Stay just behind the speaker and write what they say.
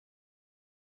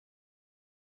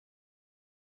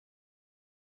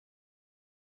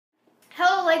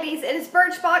Hello ladies, it is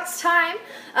Birchbox time.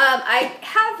 I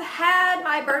have had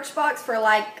my Birchbox for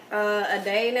like a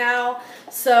day now,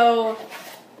 so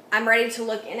I'm ready to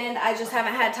look in it. I just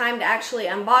haven't had time to actually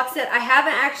unbox it. I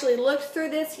haven't actually looked through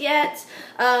this yet.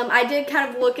 I did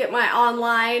kind of look at my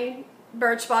online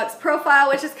Birchbox profile,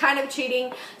 which is kind of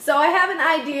cheating. So I have an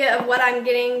idea of what I'm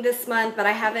getting this month, but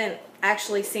I haven't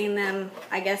actually seen them,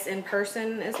 I guess, in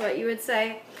person is what you would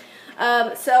say.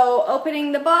 So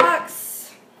opening the box.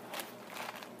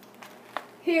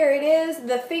 Here it is.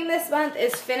 The theme this month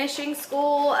is finishing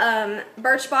school.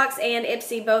 Birchbox and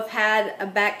Ipsy both had a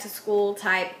back to school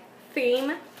type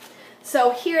theme.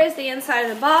 So here is the inside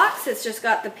of the box. It's just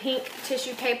got the pink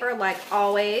tissue paper like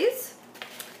always.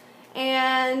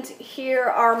 And here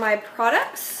are my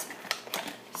products.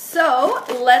 So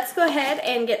let's go ahead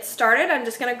and get started. I'm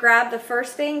just going to grab the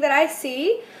first thing that I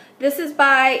see. This is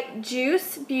by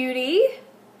Juice Beauty.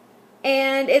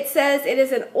 And it says it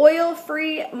is an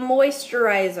oil-free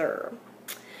moisturizer.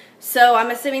 So I'm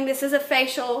assuming this is a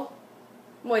facial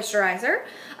moisturizer.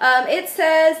 It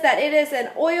says that it is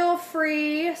an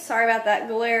oil-free, sorry about that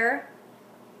glare.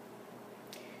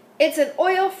 It's an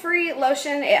oil-free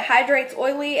lotion. It hydrates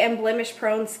oily and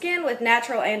blemish-prone skin with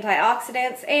natural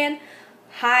antioxidants and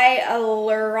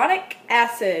hyaluronic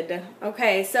acid.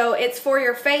 Okay, so it's for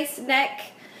your face and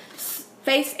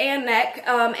neck.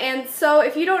 And so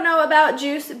if you don't know about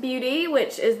Juice Beauty,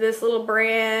 which is this little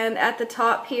brand at the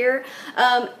top here,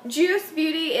 Juice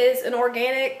Beauty is an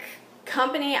organic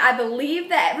company. I believe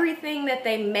that everything that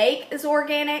they make is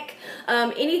organic.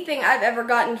 Anything I've ever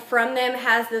gotten from them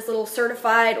has this little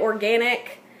certified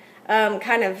organic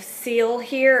kind of seal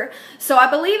here. So I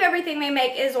believe everything they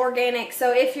make is organic.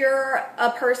 So if you're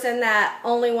a person that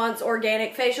only wants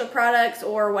organic facial products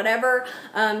or whatever,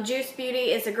 Juice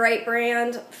Beauty is a great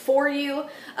brand for you.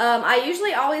 I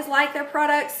usually always like their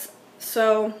products,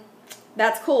 so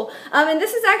that's cool. And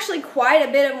this is actually quite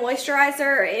a bit of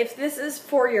moisturizer. If this is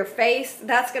for your face,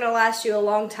 that's going to last you a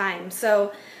long time.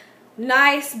 So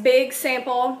nice big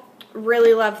sample.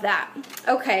 Really love that.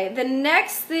 Okay, the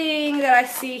next thing that I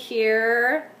see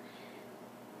here,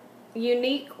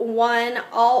 Unique One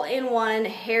all-in-one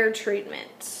hair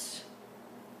treatment.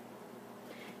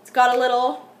 It's got a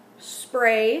little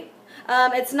spray.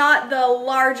 It's not the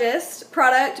largest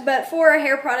product, but for a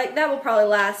hair product, that will probably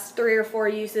last 3 or 4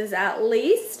 uses at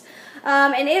least.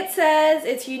 And it says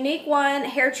it's Unique One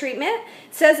hair treatment.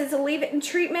 It says it's a leave-in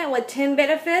treatment with 10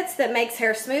 benefits that makes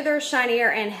hair smoother, shinier,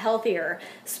 and healthier.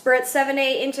 Spritz 7 to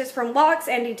 8 inches from locks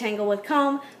and detangle with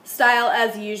comb. Style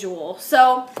as usual.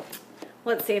 So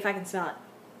let's see if I can smell it.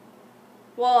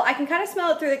 Well, I can kind of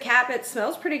smell it through the cap. It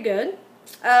smells pretty good.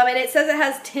 And it says it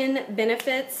has 10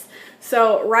 benefits.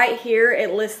 So right here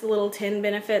it lists the little 10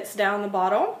 benefits down the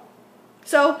bottle.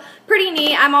 So, pretty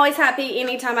neat. I'm always happy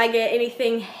anytime I get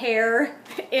anything hair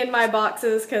in my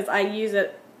boxes because I use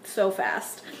it so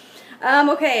fast.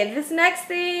 Okay, this next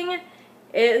thing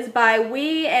is by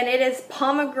We, and it is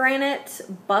pomegranate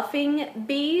buffing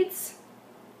beads.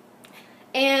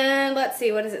 And let's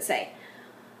see, what does it say?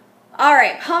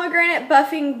 Alright, pomegranate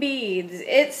buffing beads.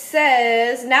 It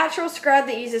says, natural scrub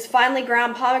that uses finely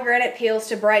ground pomegranate peels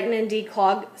to brighten and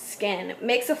declog skin.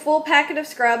 Mix a full packet of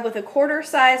scrub with a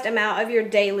quarter-sized amount of your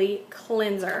daily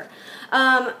cleanser.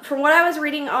 From what I was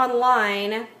reading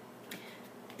online,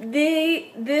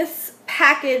 this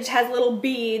package has little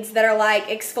beads that are like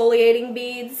exfoliating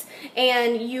beads,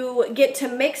 and you get to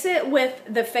mix it with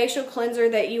the facial cleanser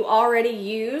that you already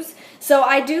use. So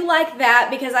I do like that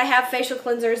because I have facial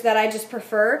cleansers that I just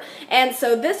prefer, and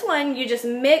so this one you just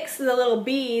mix the little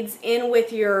beads in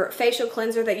with your facial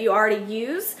cleanser that you already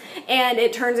use, and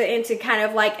it turns it into kind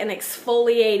of like an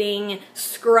exfoliating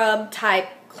scrub type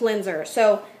cleanser.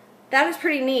 So that is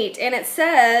pretty neat, and it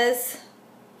says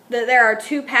that there are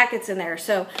 2 packets in there,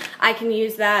 so I can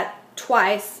use that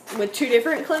twice with 2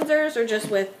 different cleansers or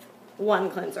just with 1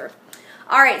 cleanser.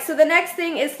 Alright, so the next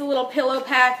thing is the little pillow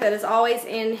pack that is always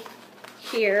in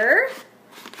here.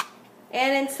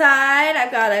 And inside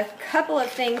I've got a couple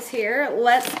of things here.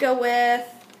 Let's go with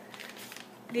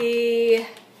the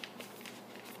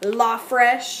La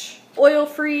Fresh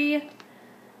oil-free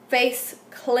face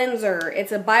cleanser.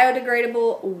 It's a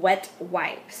biodegradable wet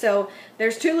wipe. So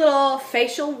there's 2 little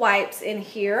facial wipes in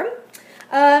here.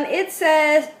 It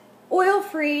says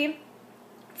oil-free,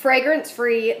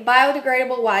 fragrance-free,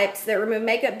 biodegradable wipes that remove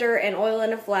makeup dirt and oil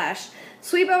in a flash.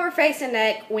 Sweep over face and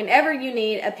neck whenever you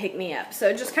need a pick-me-up.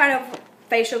 So just kind of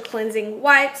facial cleansing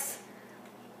wipes.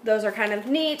 Those are kind of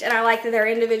neat, and I like that they're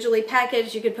individually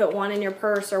packaged. You could put one in your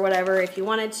purse or whatever if you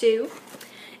wanted to.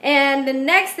 And the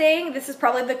next thing, this is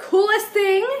probably the coolest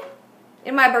thing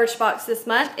in my Birchbox this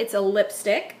month. It's a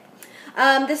lipstick.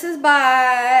 This is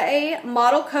by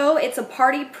Model Co. It's a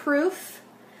party proof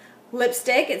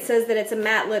lipstick. It says that it's a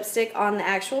matte lipstick on the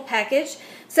actual package. It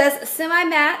says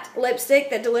semi-matte lipstick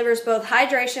that delivers both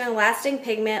hydration and lasting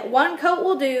pigment. One coat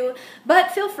will do,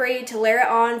 but feel free to layer it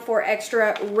on for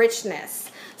extra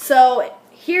richness. So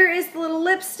here is the little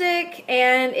lipstick,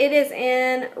 and it is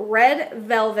in red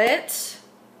velvet.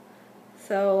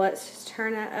 So let's just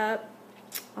turn that up.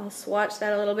 I'll swatch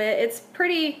that a little bit. It's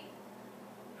pretty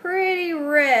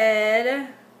red.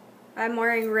 I'm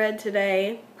wearing red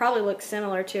today. Probably looks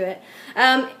similar to it.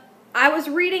 I was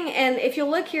reading, and if you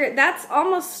look here, that's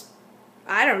almost,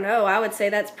 I don't know, I would say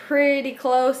that's pretty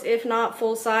close, if not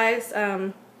full size.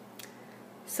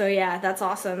 So yeah, that's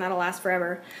awesome. That'll last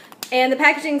forever. And the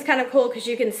packaging is kind of cool because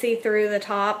you can see through the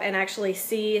top and actually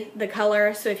see the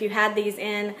color. So if you had these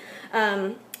in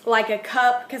like a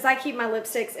cup, because I keep my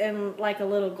lipsticks in like a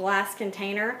little glass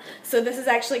container. So this is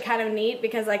actually kind of neat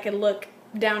because I could look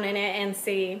down in it and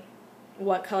see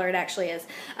what color it actually is.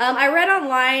 I read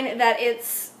online that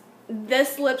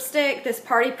this lipstick, this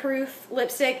party proof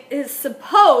lipstick, is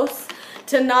supposed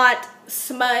to not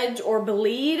smudge or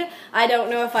bleed. I don't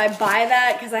know if I buy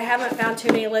that because I haven't found too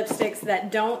many lipsticks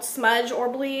that don't smudge or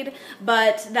bleed,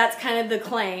 but that's kind of the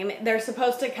claim. They're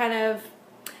supposed to kind of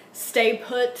stay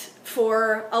put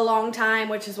for a long time,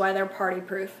 which is why they're party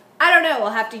proof. I don't know,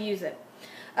 I'll have to use it.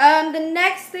 The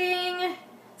next thing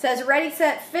says ready,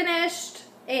 set, finished.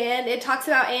 And it talks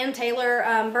about Ann Taylor.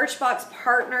 Birchbox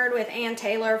partnered with Ann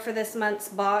Taylor for this month's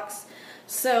box.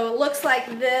 So it looks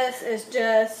like this is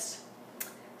just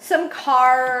some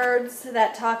cards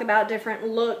that talk about different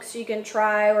looks you can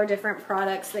try or different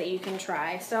products that you can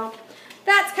try. So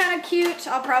that's kind of cute.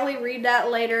 I'll probably read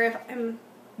that later if I'm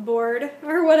bored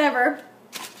or whatever.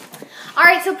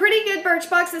 Alright, so pretty good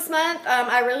Birchbox this month.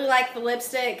 I really like the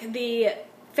lipstick. The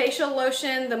facial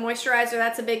lotion, the moisturizer,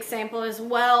 that's a big sample as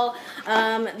well. The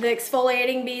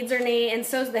exfoliating beads are neat, and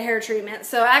so is the hair treatment.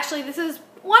 So actually this is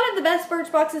one of the best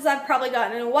Birchboxes I've probably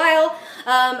gotten in a while.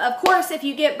 Of course, if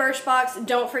you get Birchbox,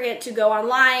 don't forget to go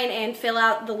online and fill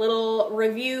out the little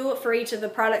review for each of the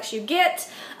products you get,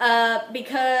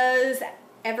 because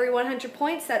every 100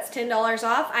 points, that's $10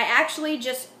 off. I actually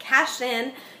just cashed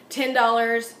in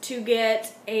 $10 to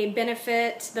get a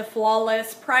Benefit the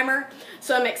Flawless Primer.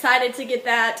 So I'm excited to get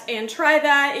that and try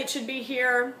that. It should be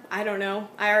here. I don't know.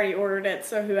 I already ordered it,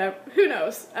 so who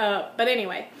knows. But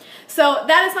anyway, so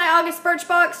that is my August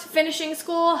Birchbox finishing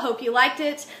school. Hope you liked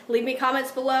it. Leave me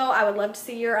comments below. I would love to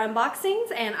see your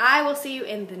unboxings, and I will see you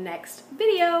in the next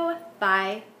video.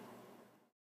 Bye.